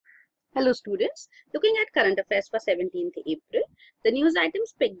Hello students, looking at current affairs for 17th April, the news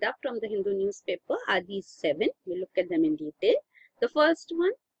items picked up from the Hindu newspaper are these 7. We'll look at them in detail. The first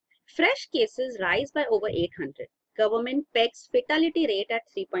one, fresh cases rise by over 800. Government pegs fatality rate at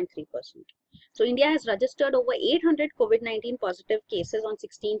 3.3%. So India has registered over 800 COVID-19 positive cases on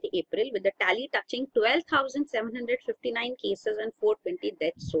 16th April with the tally touching 12,759 cases and 420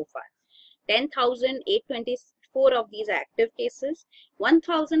 deaths so far. 10,824 of these are active cases.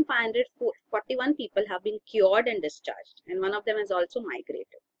 1,541 people have been cured and discharged, and one of them has also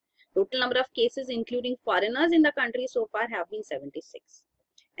migrated. Total number of cases, including foreigners in the country so far, have been 76.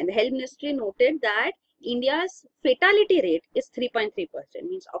 And the Health Ministry noted that India's fatality rate is 3.3%,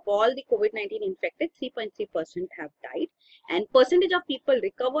 means of all the COVID-19 infected, 3.3% have died, and percentage of people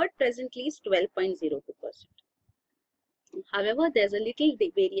recovered presently is 12.02%. However, there's a little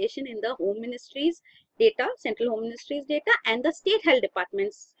variation in the Home Ministry's data, Central Home Ministry's data, and the State Health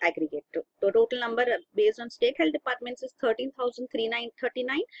Department's aggregate. The total number based on State Health Departments is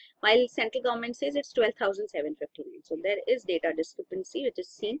 13,339, while Central Government says it's 12,759. So there is data discrepancy which is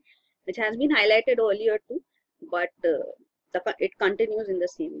seen, which has been highlighted earlier too, but it continues in the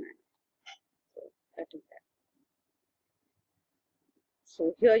same manner. So that is that.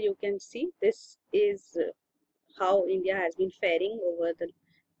 So here you can see this is how India has been faring over the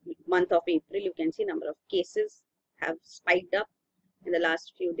month of April. You can see number of cases have spiked up in the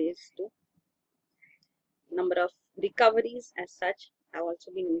last few days too. Number of recoveries as such have also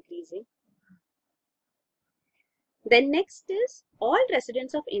been increasing. Then next is all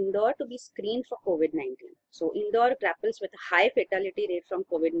residents of Indore to be screened for COVID-19. So Indore grapples with a high fatality rate from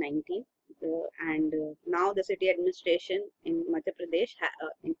COVID-19 and now the city administration in Madhya Pradesh,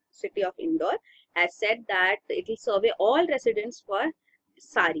 in city of Indore, has said that it will survey all residents for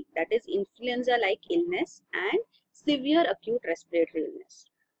SARI, that is influenza-like illness and severe acute respiratory illness.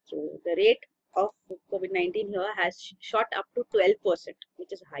 So the rate of COVID-19 here has shot up to 12%,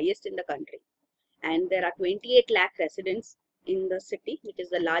 which is highest in the country. And there are 28 lakh residents in the city, which is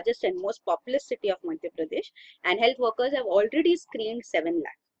the largest and most populous city of Madhya Pradesh, and health workers have already screened 7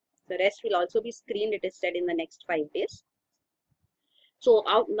 lakh. The rest will also be screened, it is said, in the next 5 days. So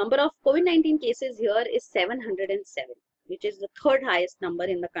our number of COVID-19 cases here is 707, which is the third highest number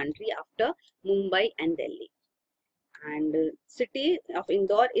in the country after Mumbai and Delhi. And city of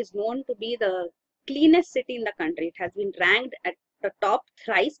Indore is known to be the cleanest city in the country. It has been ranked at the top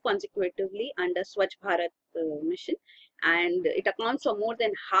thrice consecutively under Swachh Bharat mission, and it accounts for more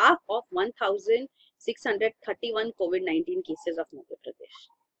than half of 1,631 COVID-19 cases of Madhya Pradesh.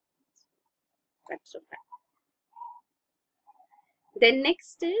 That's a fact. Then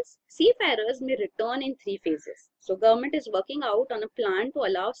next is seafarers may return in 3 phases. So government is working out on a plan to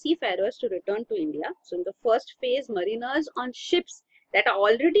allow seafarers to return to India. So in the first phase, mariners on ships that are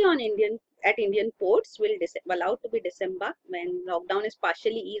already on Indian ports will be allowed to be disembarked when lockdown is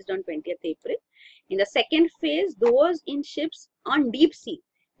partially eased on 20th April. In the second phase, those in ships on deep sea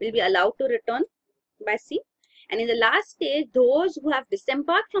will be allowed to return by sea. And in the last stage, those who have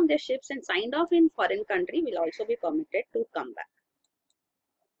disembarked from their ships and signed off in foreign country will also be permitted to come back.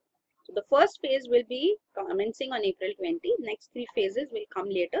 So the first phase will be commencing on April 20. Next 3 phases will come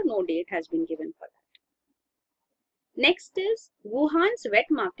later. No date has been given for that. Next is Wuhan's wet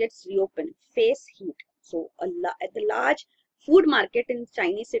markets reopen, face heat. So at the large food market in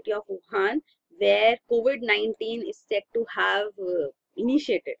Chinese city of Wuhan, where COVID-19 is said to have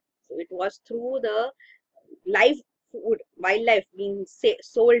initiated. So it was through the live food, wildlife being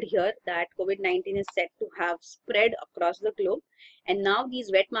sold here that COVID-19 is said to have spread across the globe. And now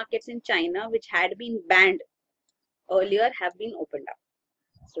these wet markets in China, which had been banned earlier, have been opened up.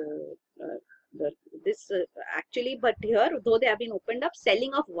 So actually, but here, though they have been opened up,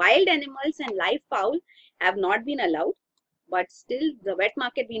 selling of wild animals and live fowl have not been allowed. But still, the wet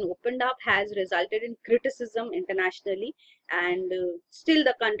market being opened up has resulted in criticism internationally, and still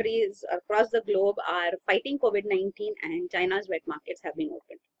the countries across the globe are fighting COVID-19 and China's wet markets have been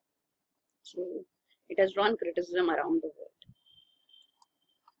opened. So it has drawn criticism around the world.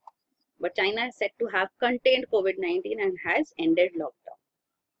 But China is said to have contained COVID-19 and has ended lockdown.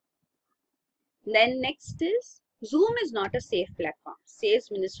 Then next is Zoom is not a safe platform, says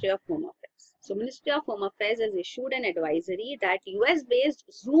Ministry of Home Affairs. So Ministry of Home Affairs has issued an advisory that US-based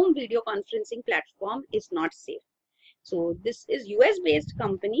Zoom video conferencing platform is not safe. So this is US-based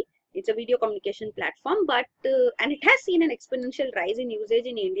company. It's a video communication platform, but and it has seen an exponential rise in usage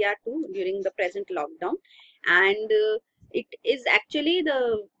in India too during the present lockdown. And it is actually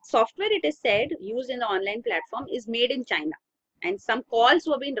the software, it is said, used in the online platform is made in China. and some calls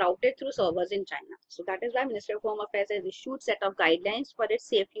were being routed through servers in China. So that is why Ministry of Home Affairs has issued set of guidelines for its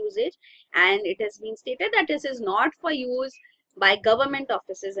safe usage, and it has been stated that this is not for use by government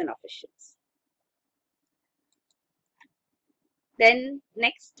offices and officials. Then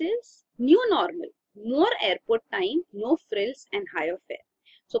next is new normal, more airport time, no frills and higher fare.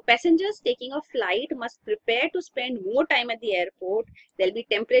 So passengers taking a flight must prepare to spend more time at the airport. There'll be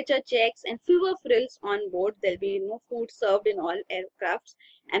temperature checks and fewer frills on board. There'll be no food served in all aircrafts,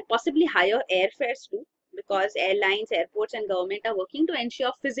 and possibly higher airfares too, because airlines, airports and government are working to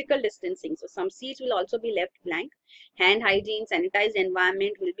ensure physical distancing. So some seats will also be left blank. Hand hygiene, sanitized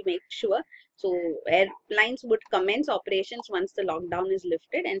environment will be made sure. So airlines would commence operations once the lockdown is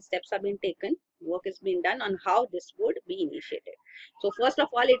lifted, and steps have been taken. Work is being done on how this would be initiated. So first of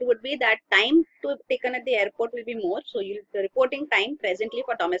all, it would be that time to taken at the airport will be more. So the reporting time presently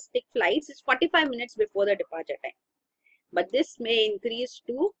for domestic flights is 45 minutes before the departure time. But this may increase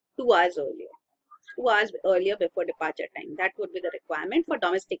to 2 hours earlier. 2 hours earlier before departure time. That would be the requirement for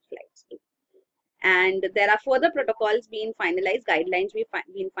domestic flights too. And there are further protocols being finalized, guidelines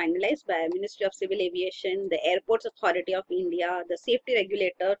being finalized by Ministry of Civil Aviation, the Airports Authority of India, the Safety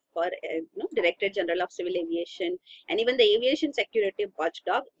Regulator for Directorate General of Civil Aviation, and even the Aviation Security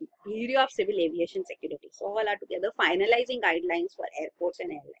Watchdog, Bureau of Civil Aviation Security. So all are together finalizing guidelines for airports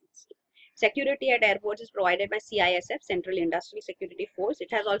and airlines. Security at airports is provided by CISF, Central Industrial Security Force.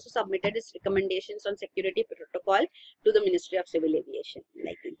 It has also submitted its recommendations on security protocol to the Ministry of Civil Aviation.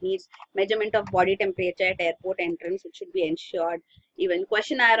 Like it needs measurement of body temperature at airport entrance, which should be ensured. Even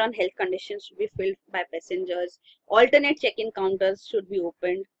questionnaire on health conditions should be filled by passengers. Alternate check-in counters should be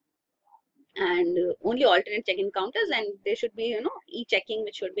opened, and only alternate check-in counters, and there should be e-checking,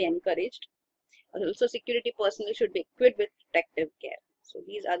 which should be encouraged. Also, security personnel should be equipped with protective care. So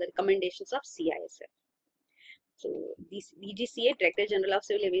these are the recommendations of CISF. So these DGCA, Director General of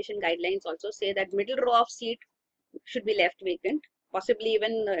Civil Aviation guidelines, also say that middle row of seat should be left vacant. Possibly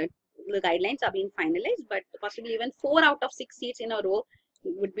even the guidelines are being finalized, but possibly even 4 out of 6 seats in a row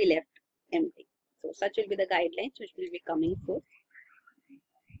would be left empty. So such will be the guidelines which will be coming forth.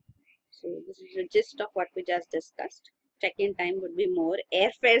 So this is the gist of what we just discussed. Check-in time would be more.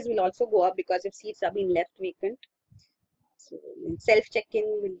 Airfares will also go up because if seats are being left vacant. So self-check-in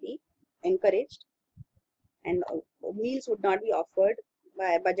will be encouraged, and meals would not be offered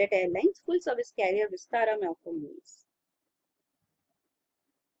by budget airlines. Full service carrier Vistara may offer meals.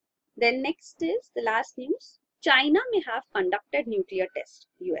 Then next is the last news. China may have conducted nuclear test,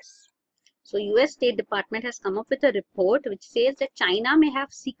 US. So US State Department has come up with a report which says that China may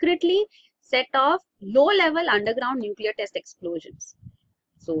have secretly set off low-level underground nuclear test explosions.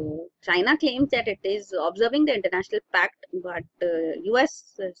 So China claims that it is observing the international pact, but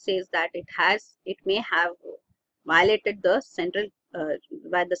US says that it may have violated the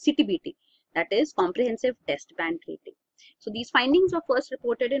by the CTBT, that is Comprehensive Test Ban Treaty. So these findings were first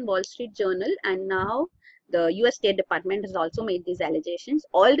reported in Wall Street Journal, and now the US State Department has also made these allegations.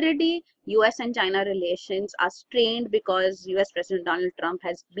 Already US and China relations are strained because US President Donald Trump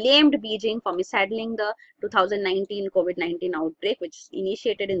has blamed Beijing for mishandling the 2019 COVID-19 outbreak, which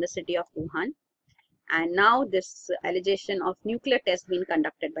initiated in the city of Wuhan. And now this allegation of nuclear tests being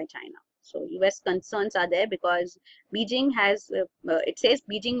conducted by China. So US concerns are there because Beijing has, it says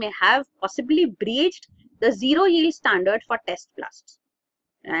Beijing may have possibly breached the zero yield standard for test blasts.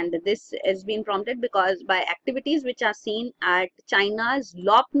 And this has been prompted because by activities which are seen at China's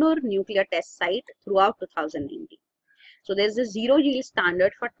Lopnur nuclear test site throughout 2019. So there is a zero yield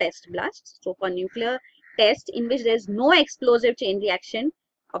standard for test blasts. So for nuclear test in which there is no explosive chain reaction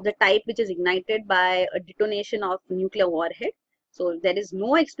of the type which is ignited by a detonation of nuclear warhead. So there is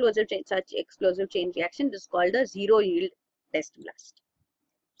no such explosive chain reaction. This is called a zero yield test blast.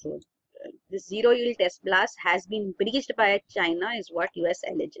 So this zero yield test blast has been breached by China is what US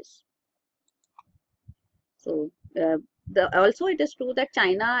alleges. So also it is true that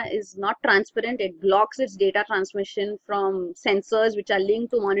China is not transparent. It blocks its data transmission from sensors which are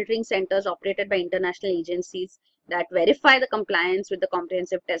linked to monitoring centers operated by international agencies that verify the compliance with the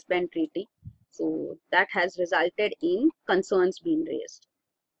Comprehensive Test Ban Treaty. So that has resulted in concerns being raised.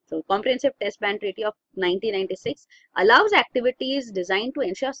 So Comprehensive Test Ban Treaty of 1996 allows activities designed to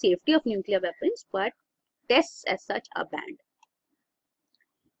ensure safety of nuclear weapons, but tests as such are banned.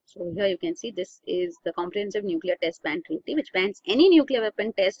 So here you can see this is the Comprehensive Nuclear Test Ban Treaty, which bans any nuclear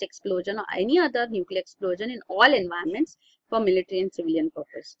weapon test, explosion or any other nuclear explosion in all environments for military and civilian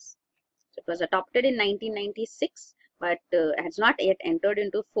purposes. So it was adopted in 1996. But has not yet entered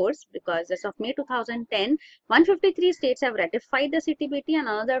into force because as of May 2010, 153 states have ratified the CTBT and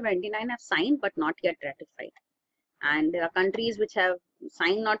another 29 have signed but not yet ratified. And there are countries which have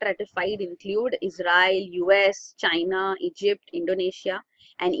signed not ratified include Israel, US, China, Egypt, Indonesia,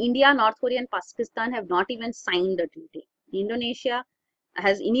 and India, North Korea, and Pakistan have not even signed the treaty. Indonesia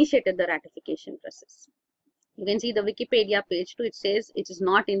has initiated the ratification process. You can see the Wikipedia page too, it says it is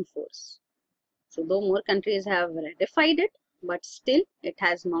not in force. So though more countries have ratified it, but still it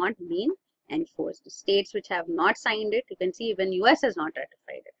has not been enforced. The states which have not signed it, you can see even US has not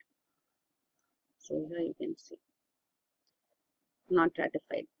ratified it. So here you can see not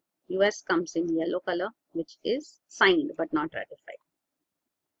ratified. US comes in yellow color, which is signed but not ratified.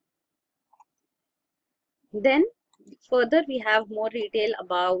 Then further we have more detail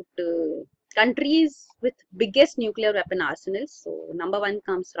about countries with biggest nuclear weapon arsenals. So number 1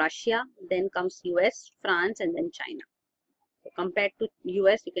 comes Russia, then comes US, France, and then China. So compared to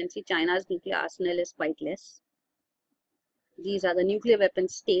US, you can see China's nuclear arsenal is quite less. These are the nuclear weapon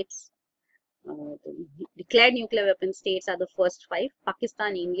states. The declared nuclear weapon states are the first 5.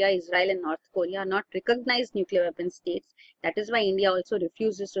 Pakistan, India, Israel, and North Korea are not recognized nuclear weapon states. That is why India also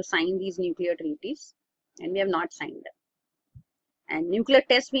refuses to sign these nuclear treaties, and we have not signed them. And nuclear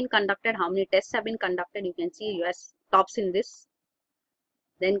tests been conducted. How many tests have been conducted? You can see US tops in this.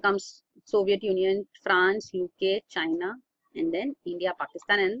 Then comes Soviet Union, France, UK, China, and then India,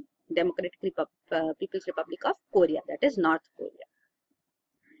 Pakistan, and Democratic People's Republic of Korea, that is North Korea.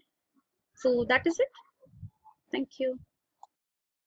 So that is it. Thank you.